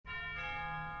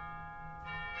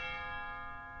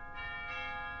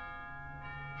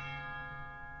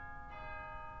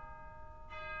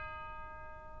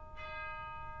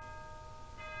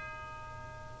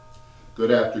Good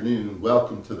afternoon,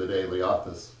 welcome to the Daily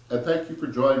Office, and thank you for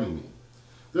joining me.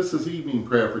 This is evening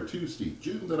prayer for Tuesday,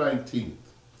 June the 19th.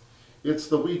 It's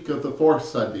the week of the fourth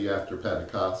Sunday after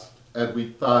Pentecost, and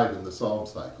week 5 in the Psalm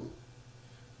cycle.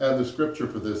 And the scripture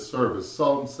for this service,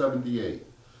 Psalm 78,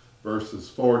 verses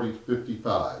 40 to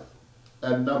 55,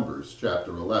 and Numbers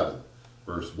chapter 11,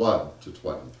 verse 1 to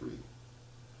 23.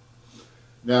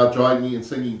 Now join me in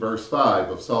singing verse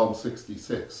 5 of Psalm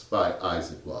 66 by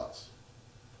Isaac Watts.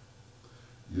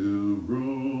 You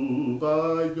rule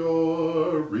by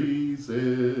your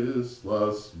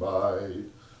resistless might,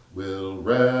 will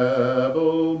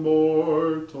rebel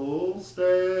mortals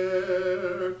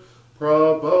dare,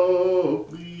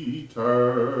 provoke the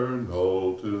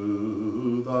eternal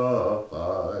to the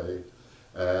fight,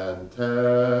 and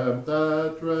tempt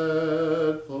that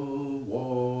dreadful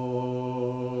war.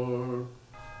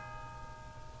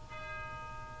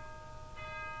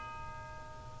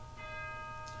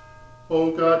 O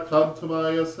God, come to my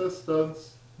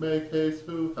assistance, make haste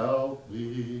to help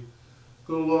me.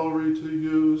 Glory to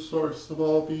you, source of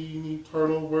all being,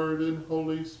 eternal Word and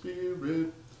Holy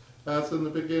Spirit, as in the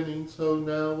beginning, so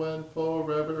now and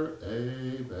forever.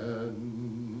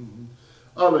 Amen.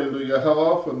 Alleluia, how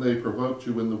often they provoked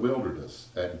you in the wilderness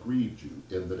and grieved you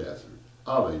in the desert.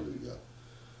 Alleluia.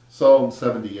 Psalm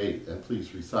 78, and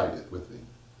please recite it with me.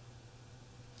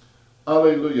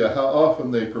 Alleluia, how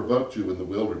often they provoked you in the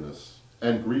wilderness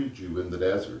and grieved you in the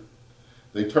desert.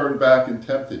 They turned back and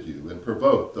tempted you and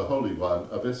provoked the Holy One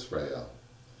of Israel.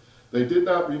 They did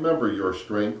not remember your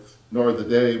strength, nor the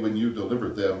day when you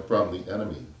delivered them from the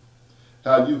enemy,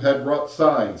 how you had wrought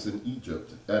signs in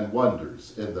Egypt and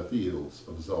wonders in the fields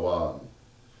of Zoan.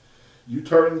 You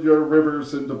turned your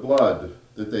rivers into blood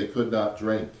that they could not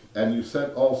drink, and you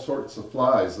sent all sorts of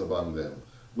flies among them,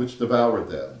 which devoured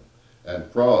them,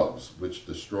 and frogs which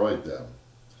destroyed them.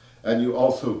 And you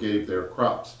also gave their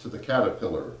crops to the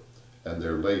caterpillar, and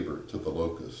their labor to the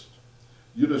locust.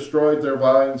 You destroyed their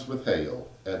vines with hail,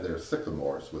 and their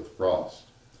sycamores with frost.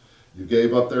 You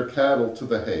gave up their cattle to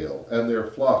the hail, and their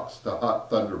flocks to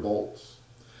hot thunderbolts.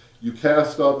 You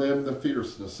cast on them the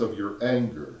fierceness of your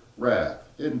anger, wrath,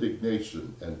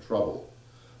 indignation, and trouble,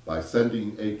 by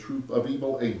sending a troop of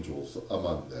evil angels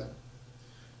among them.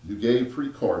 You gave free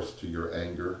course to your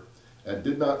anger, and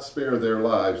did not spare their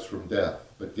lives from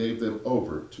death, but gave them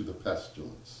over to the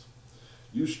pestilence.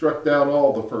 You struck down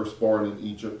all the firstborn in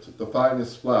Egypt, the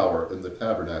finest flour in the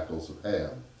tabernacles of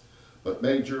Ham, but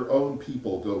made your own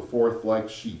people go forth like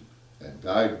sheep, and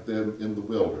guided them in the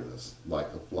wilderness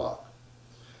like a flock.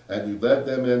 And you led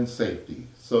them in safety,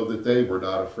 so that they were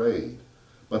not afraid,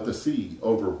 but the sea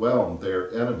overwhelmed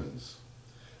their enemies.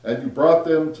 And you brought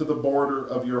them to the border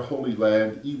of your holy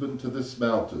land, even to this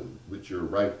mountain, which your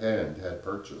right hand had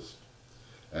purchased.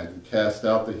 And you cast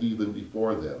out the heathen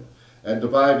before them, and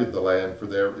divided the land for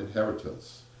their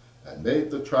inheritance, and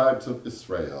made the tribes of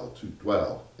Israel to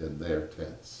dwell in their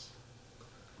tents.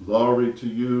 Glory to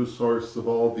you, source of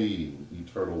all being,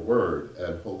 eternal Word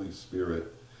and Holy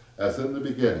Spirit, as in the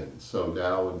beginning, so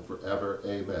now and forever.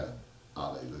 Amen.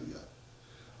 Alleluia.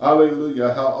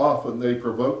 Alleluia, how often they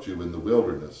provoked you in the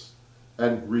wilderness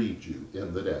and grieved you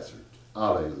in the desert.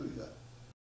 Alleluia.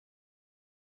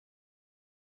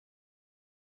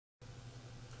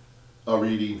 A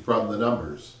reading from the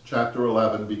Numbers, chapter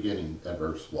 11, beginning at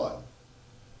verse 1.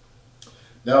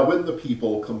 Now when the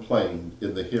people complained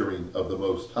in the hearing of the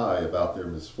Most High about their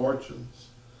misfortunes,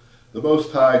 the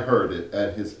Most High heard it,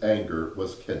 and his anger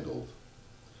was kindled.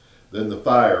 Then the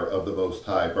fire of the Most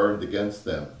High burned against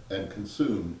them, and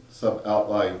consumed some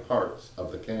outlying parts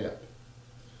of the camp.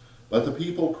 But the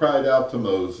people cried out to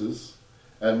Moses,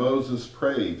 and Moses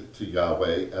prayed to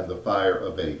Yahweh, and the fire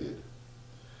abated.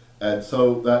 And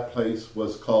so that place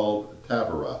was called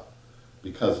Taberah,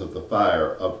 because of the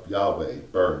fire of Yahweh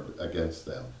burned against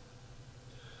them.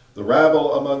 The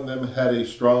rabble among them had a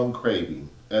strong craving,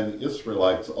 and the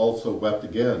Israelites also wept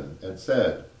again, and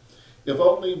said, If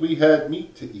only we had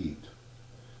meat to eat.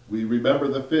 We remember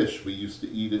the fish we used to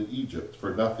eat in Egypt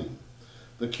for nothing,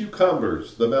 the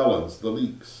cucumbers, the melons, the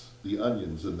leeks, the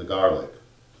onions, and the garlic.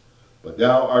 But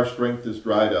now our strength is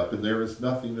dried up, and there is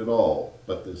nothing at all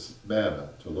but this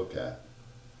manna to look at.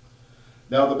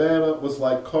 Now the manna was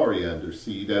like coriander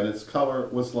seed, and its color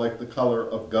was like the color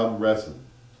of gum resin.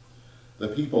 The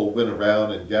people went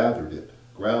around and gathered it,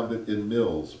 ground it in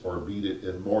mills or beat it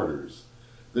in mortars,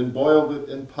 then boiled it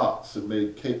in pots and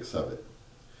made cakes of it.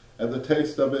 And the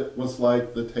taste of it was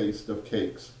like the taste of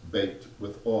cakes baked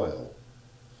with oil.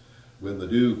 When the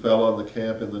dew fell on the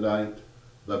camp in the night,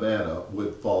 the manna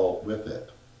would fall with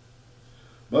it.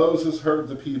 Moses heard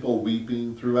the people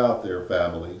weeping throughout their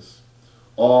families.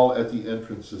 all at the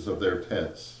entrances of their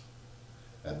tents.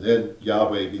 And then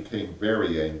Yahweh became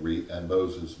very angry, and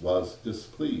Moses was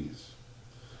displeased.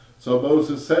 So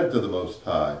Moses said to the Most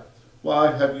High,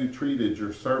 "Why have you treated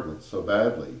your servant so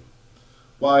badly?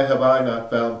 Why have I not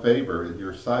found favor in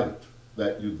your sight,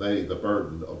 that you lay the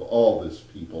burden of all this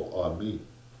people on me?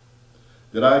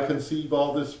 Did I conceive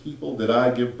all this people? Did I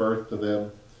give birth to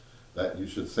them? That you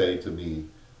should say to me,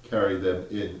 'Carry them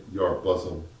in your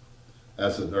bosom,'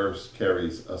 as a nurse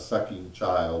carries a sucking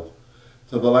child,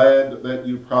 to the land that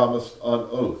you promised on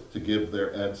oath to give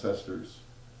their ancestors?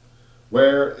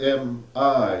 Where am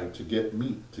I to get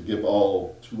meat to give to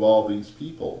all these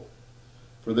people?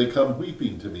 For they come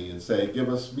weeping to me and say, 'Give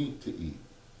us meat to eat.'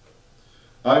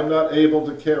 I am not able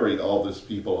to carry all this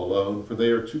people alone, for they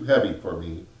are too heavy for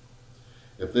me.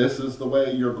 If this is the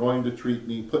way you're going to treat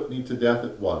me, put me to death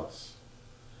at once,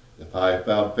 if I have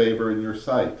found favor in your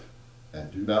sight,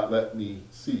 and do not let me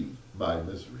see my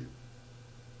misery."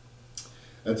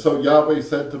 And so Yahweh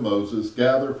said to Moses,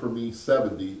 "Gather for me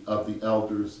 70 of the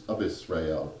elders of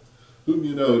Israel, whom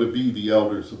you know to be the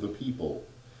elders of the people,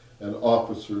 and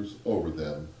officers over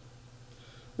them.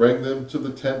 Bring them to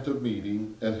the tent of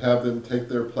meeting, and have them take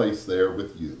their place there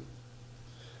with you.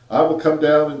 I will come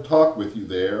down and talk with you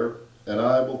there, and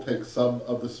I will take some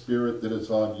of the Spirit that is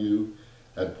on you,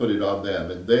 and put it on them,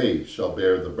 and they shall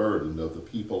bear the burden of the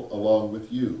people along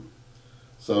with you,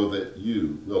 so that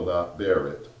you will not bear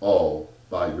it all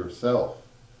by yourself.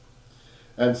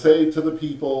 And say to the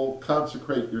people,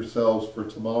 'Consecrate yourselves for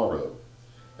tomorrow,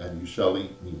 and you shall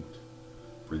eat meat.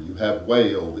 For you have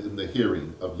wailed in the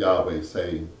hearing of Yahweh,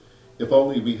 saying, If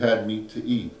only we had meat to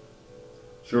eat.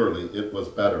 Surely it was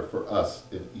better for us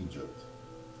in Egypt.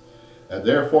 And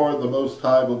therefore the Most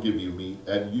High will give you meat,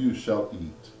 and you shall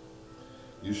eat.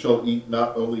 You shall eat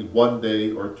not only 1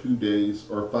 day or 2 days,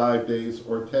 or 5 days,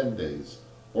 or 10 days,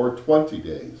 or 20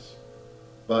 days,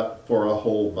 but for a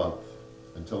whole month,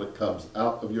 until it comes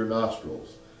out of your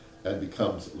nostrils and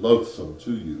becomes loathsome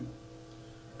to you,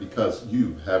 because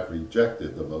you have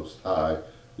rejected the Most High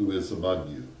who is among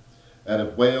you, and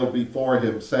have wailed before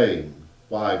him, saying,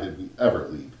 Why did we ever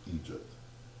leave Egypt?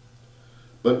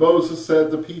 But Moses said,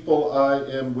 The people I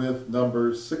am with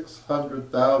number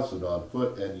 600,000 on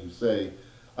foot, and you say,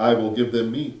 I will give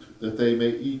them meat, that they may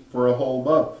eat for a whole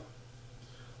month.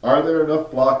 Are there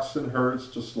enough flocks and herds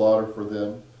to slaughter for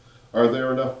them? Are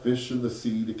there enough fish in the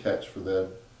sea to catch for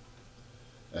them?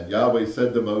 And Yahweh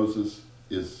said to Moses,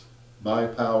 Is my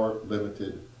power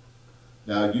limited?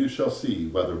 Now you shall see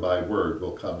whether my word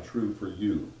will come true for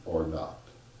you or not.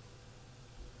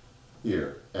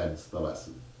 Here ends the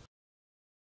lesson.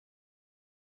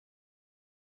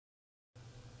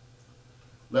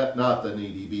 Let not the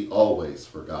needy be always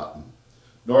forgotten,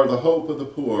 nor the hope of the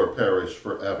poor perish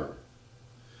forever.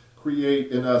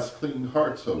 Create in us clean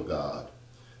hearts, O God,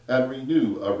 and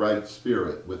renew a right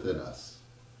spirit within us,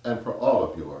 and for all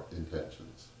of your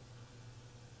intentions.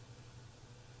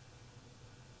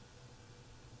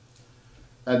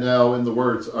 And now, in the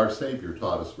words our Savior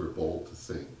taught us, we're bold to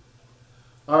sing.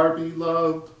 Our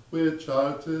beloved, which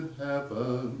art in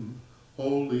heaven,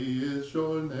 holy is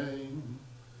your name.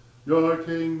 Your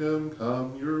kingdom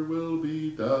come, your will be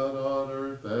done on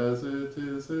earth as it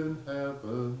is in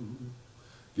heaven.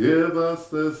 Give us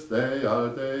this day our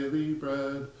daily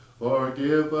bread,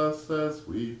 forgive us as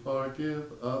we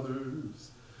forgive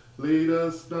others. Lead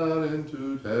us not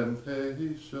into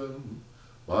temptation,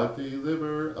 but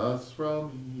deliver us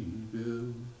from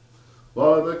evil.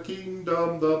 For the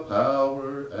kingdom, the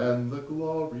power, and the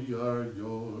glory are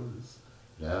yours,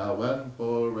 now and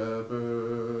forever.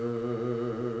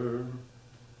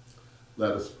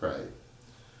 Let us pray.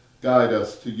 Guide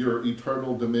us to your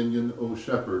eternal dominion, O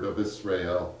Shepherd of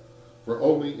Israel, for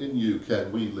only in you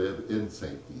can we live in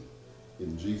safety.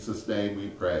 In Jesus' name we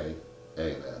pray.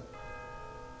 Amen.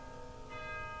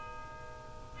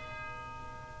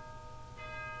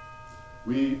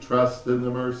 We trust in the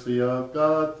mercy of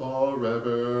God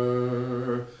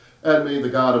forever. And may the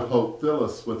God of hope fill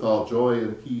us with all joy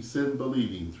and peace in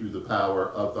believing through the power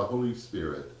of the Holy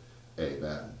Spirit.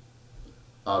 Amen.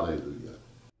 Alleluia.